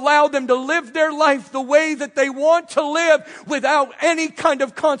that will allow them to live their life the way that they want to live without any kind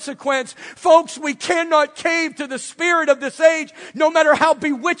of consequence. Folks, we cannot cave to the spirit of this age, no matter how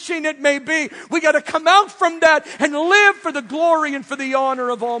bewitching it may be. We got to come out from that and live for the glory and for the honor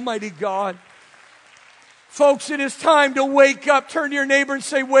of Almighty God. Folks, it is time to wake up. Turn to your neighbor and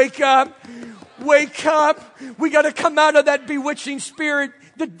say, wake up. Wake up. We got to come out of that bewitching spirit.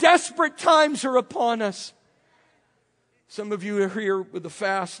 The desperate times are upon us. Some of you are here with the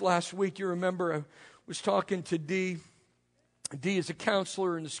fast last week. You remember I was talking to Dee. Dee is a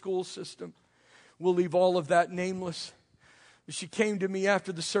counselor in the school system. We'll leave all of that nameless. She came to me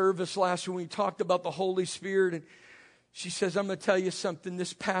after the service last week. We talked about the Holy Spirit. And she says, I'm going to tell you something.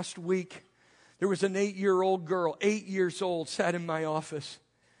 This past week, there was an 8-year-old girl, 8 years old, sat in my office.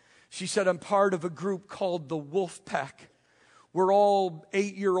 She said, I'm part of a group called the Wolf Pack. We're all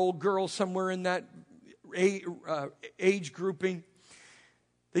 8-year-old girls, somewhere in that age grouping.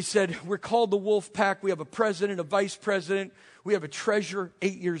 They said, we're called the Wolf Pack. We have a president, a vice president. We have a treasurer,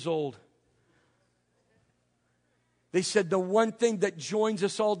 8 years old. They said the one thing that joins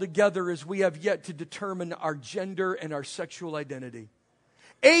us all together is we have yet to determine our gender and our sexual identity.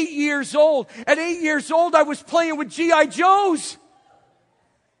 8 years old. At 8 years old, I was playing with G.I. Joes.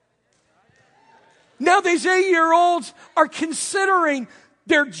 Now these 8-year-olds are considering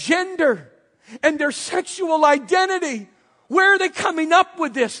their gender and their sexual identity. Where are they coming up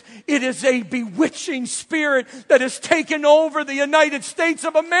with this? It is a bewitching spirit that has taken over the United States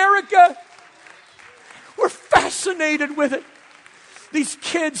of America. We're fascinated with it. These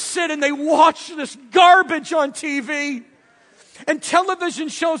kids sit and they watch this garbage on TV. And television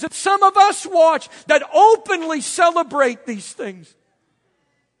shows that some of us watch that openly celebrate these things.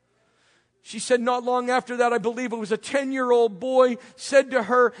 She said not long after that, I believe it was a 10-year-old boy, said to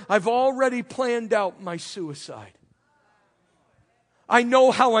her, I've already planned out my suicide. I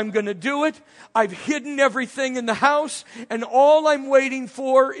know how I'm going to do it. I've hidden everything in the house, and all I'm waiting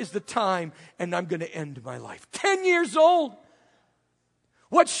for is the time, and I'm going to end my life. 10 years old.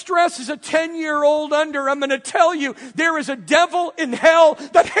 What stress is a 10-year-old under? I'm going to tell you, there is a devil in hell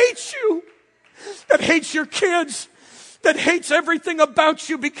that hates you, that hates your kids, that hates everything about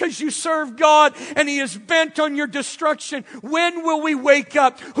you because you serve God and He is bent on your destruction. When will we wake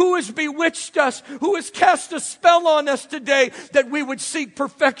up? Who has bewitched us? Who has cast a spell on us today that we would seek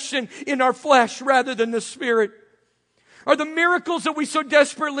perfection in our flesh rather than the Spirit? Are the miracles that we so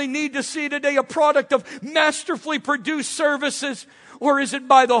desperately need to see today a product of masterfully produced services? Or is it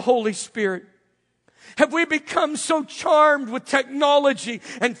by the Holy Spirit? Have we become so charmed with technology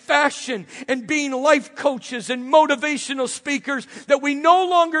and fashion and being life coaches and motivational speakers that we no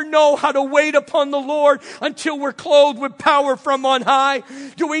longer know how to wait upon the Lord until we're clothed with power from on high?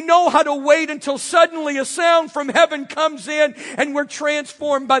 Do we know how to wait until suddenly a sound from heaven comes in and we're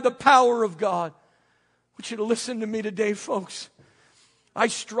transformed by the power of God? I want you to listen to me today, folks. I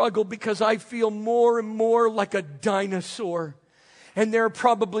struggle because I feel more and more like a dinosaur. And there are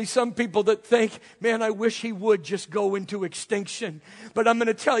probably some people that think, man, I wish he would just go into extinction. But I'm going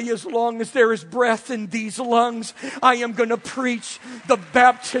to tell you, as long as there is breath in these lungs, I am going to preach the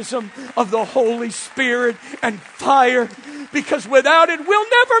baptism of the Holy Spirit and fire. Because without it, we'll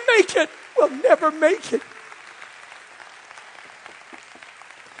never make it. We'll never make it.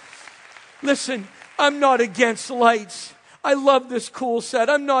 Listen, I'm not against lights. I love this cool set.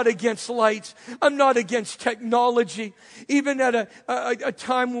 I'm not against lights. I'm not against technology. Even at a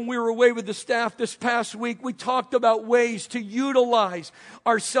time when we were away with the staff this past week, we talked about ways to utilize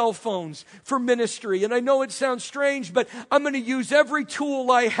our cell phones for ministry. And I know it sounds strange, but I'm going to use every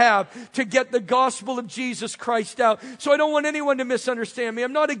tool I have to get the gospel of Jesus Christ out. So I don't want anyone to misunderstand me.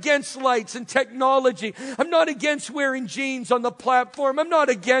 I'm not against lights and technology. I'm not against wearing jeans on the platform. I'm not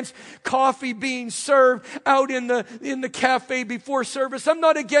against coffee being served out in the cafe before service. I'm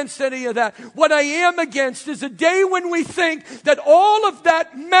not against any of that. What I am against is a day when we think that all of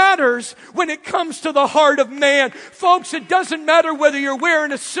that matters when it comes to the heart of man. Folks, it doesn't matter whether you're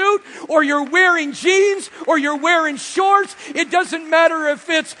wearing a suit or you're wearing jeans or you're wearing shorts. It doesn't matter if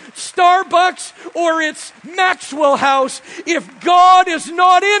it's Starbucks or it's Maxwell House. If God is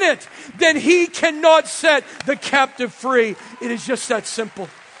not in it, then He cannot set the captive free. It is just that simple.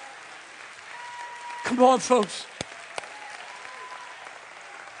 Come on, folks.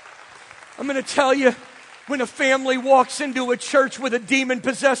 I'm going to tell you, when a family walks into a church with a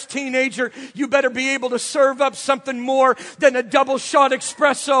demon-possessed teenager, you better be able to serve up something more than a double-shot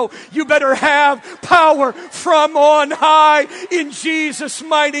espresso. You better have power from on high in Jesus'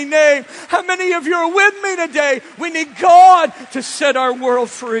 mighty name. How many of you are with me today? We need God to set our world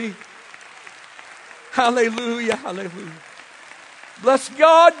free. Hallelujah, hallelujah. Bless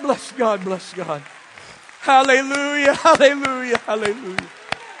God, bless God, bless God. Hallelujah, hallelujah, hallelujah.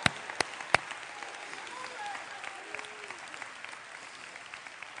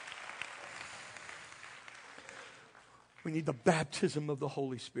 We need the baptism of the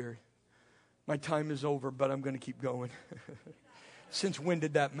Holy Spirit. My time is over, but I'm going to keep going. Since when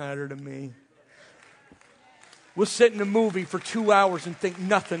did that matter to me? We'll sit in a movie for 2 hours and think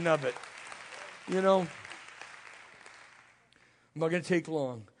nothing of it. You know? I'm not going to take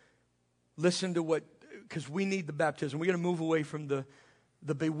long. Listen to what, because we need the baptism. We're going to move away from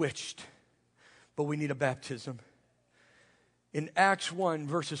the bewitched, but we need a baptism. In Acts 1,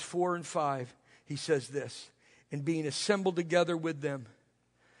 verses 4 and 5, he says this, and being assembled together with them,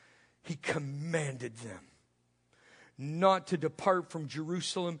 he commanded them not to depart from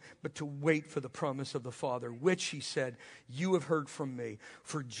Jerusalem, but to wait for the promise of the Father, which, he said, you have heard from me.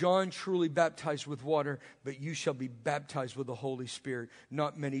 For John truly baptized with water, but you shall be baptized with the Holy Spirit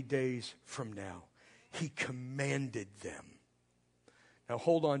not many days from now. He commanded them. Now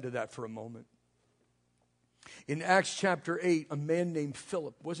hold on to that for a moment. In Acts chapter 8, a man named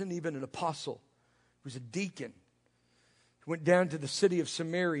Philip, wasn't even an apostle, he was a deacon. He went down to the city of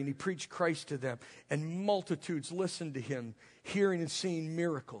Samaria and he preached Christ to them. And multitudes listened to him, hearing and seeing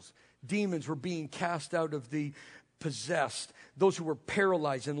miracles. Demons were being cast out of the possessed. Those who were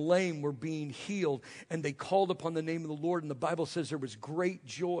paralyzed and lame were being healed. And they called upon the name of the Lord. And the Bible says there was great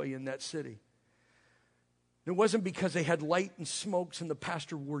joy in that city. It wasn't because they had light and smokes and the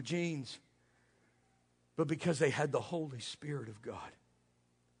pastor wore jeans, but because they had the Holy Spirit of God.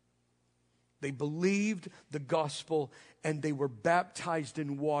 They believed the gospel and they were baptized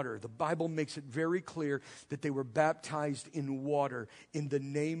in water. The Bible makes it very clear that they were baptized in water in the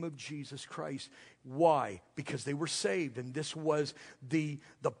name of Jesus Christ. Why? Because they were saved. And this was the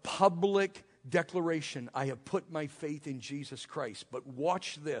public declaration. I have put my faith in Jesus Christ. But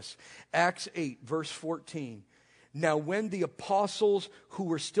watch this. Acts 8, verse 14. Now when the apostles who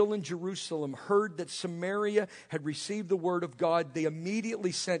were still in Jerusalem heard that Samaria had received the word of God, they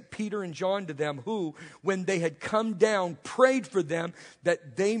immediately sent Peter and John to them, who, when they had come down, prayed for them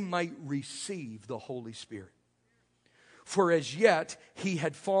that they might receive the Holy Spirit. For as yet he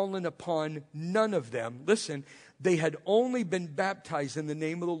had fallen upon none of them. Listen, they had only been baptized in the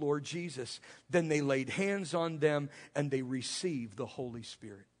name of the Lord Jesus. Then they laid hands on them and they received the Holy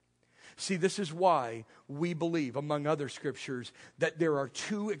Spirit. See, this is why we believe, among other scriptures, that there are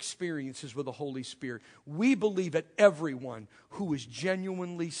two experiences with the Holy Spirit. We believe that everyone who is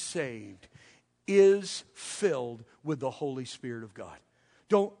genuinely saved is filled with the Holy Spirit of God.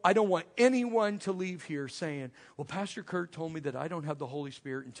 I don't want anyone to leave here saying, well, Pastor Kurt told me that I don't have the Holy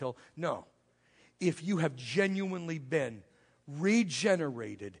Spirit until... No. If you have genuinely been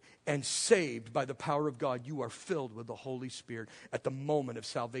regenerated and saved by the power of God, you are filled with the Holy Spirit at the moment of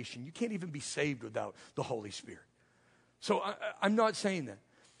salvation. You can't even be saved without the Holy Spirit. So I'm not saying that.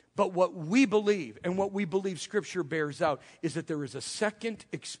 But what we believe, and what we believe Scripture bears out, is that there is a second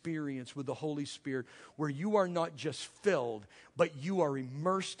experience with the Holy Spirit where you are not just filled, but you are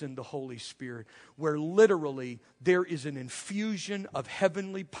immersed in the Holy Spirit, where literally there is an infusion of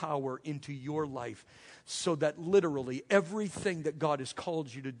heavenly power into your life, so that literally everything that God has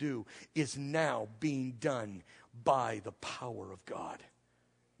called you to do is now being done by the power of God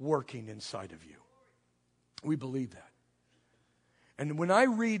working inside of you. We believe that. And when I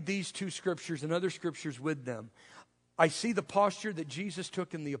read these two scriptures and other scriptures with them, I see the posture that Jesus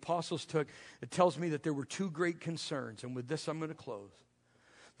took and the apostles took. It tells me that there were two great concerns. And with this, I'm going to close.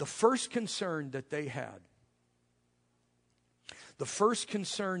 The first concern that they had, the first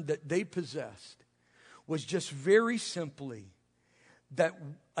concern that they possessed, was just very simply that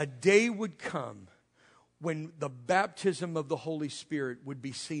a day would come when the baptism of the Holy Spirit would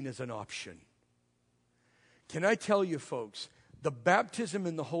be seen as an option. Can I tell you, folks, the baptism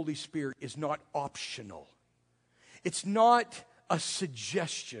in the Holy Spirit is not optional. It's not a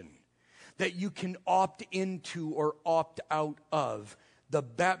suggestion that you can opt into or opt out of. The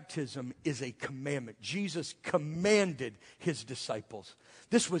baptism is a commandment. Jesus commanded his disciples.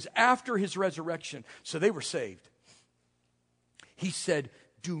 This was after his resurrection, so they were saved. He said,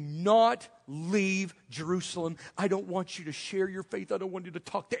 do not leave Jerusalem. I don't want you to share your faith. I don't want you to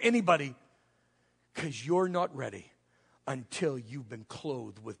talk to anybody, because you're not ready until you've been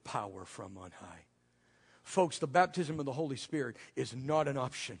clothed with power from on high. Folks, the baptism of the Holy Spirit is not an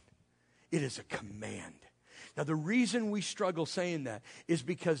option. It is a command. Now, the reason we struggle saying that is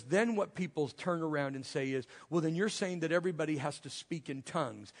because then what people turn around and say is, well, then you're saying that everybody has to speak in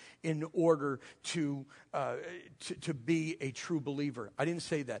tongues in order to be a true believer. I didn't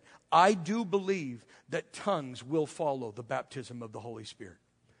say that. I do believe that tongues will follow the baptism of the Holy Spirit.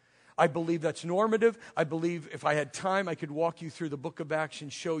 I believe that's normative. I believe if I had time, I could walk you through the book of Acts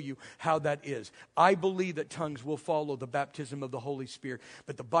and show you how that is. I believe that tongues will follow the baptism of the Holy Spirit.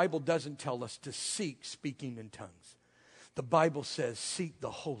 But the Bible doesn't tell us to seek speaking in tongues. The Bible says seek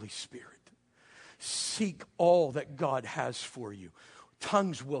the Holy Spirit. Seek all that God has for you.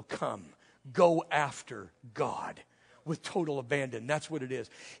 Tongues will come. Go after God with total abandon. That's what it is.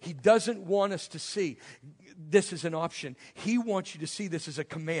 He doesn't want us to see this as an option. He wants you to see this as a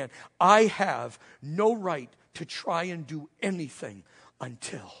command. I have no right to try and do anything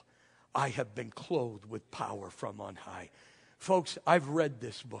until I have been clothed with power from on high. Folks, I've read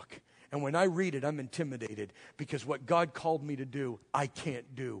this book. And when I read it, I'm intimidated because what God called me to do, I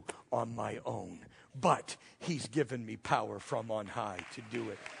can't do on my own. But He's given me power from on high to do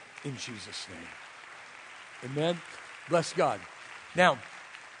it in Jesus' name. Amen. Bless God. Now,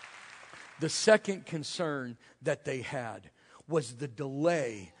 the second concern that they had was the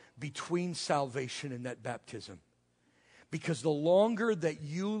delay between salvation and that baptism. Because the longer that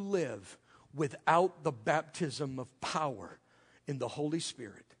you live without the baptism of power in the Holy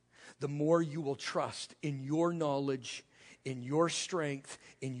Spirit, the more you will trust in your knowledge, in your strength,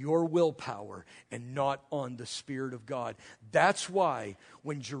 in your willpower, and not on the Spirit of God. That's why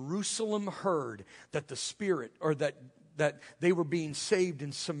when Jerusalem heard that the Spirit, or that they were being saved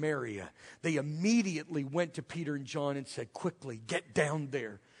in Samaria, they immediately went to Peter and John and said, quickly, get down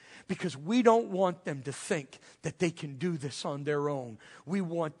there. Because we don't want them to think that they can do this on their own. We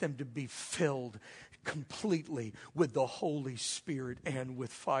want them to be filled completely with the Holy Spirit and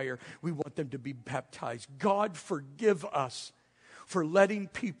with fire. We want them to be baptized. God, forgive us for letting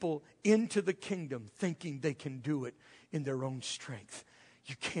people into the kingdom thinking they can do it in their own strength.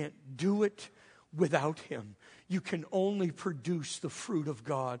 You can't do it without Him. You can only produce the fruit of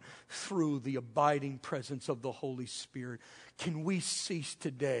God through the abiding presence of the Holy Spirit. Can we cease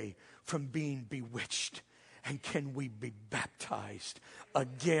today from being bewitched? And can we be baptized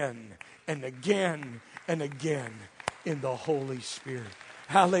again and again and again in the Holy Spirit?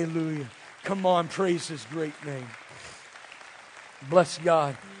 Hallelujah. Come on, praise His great name. Bless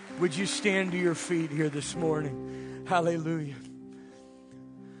God. Would you stand to your feet here this morning? Hallelujah.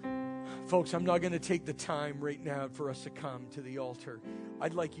 Folks, I'm not going to take the time right now for us to come to the altar.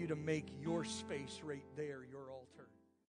 I'd like you to make your space right there your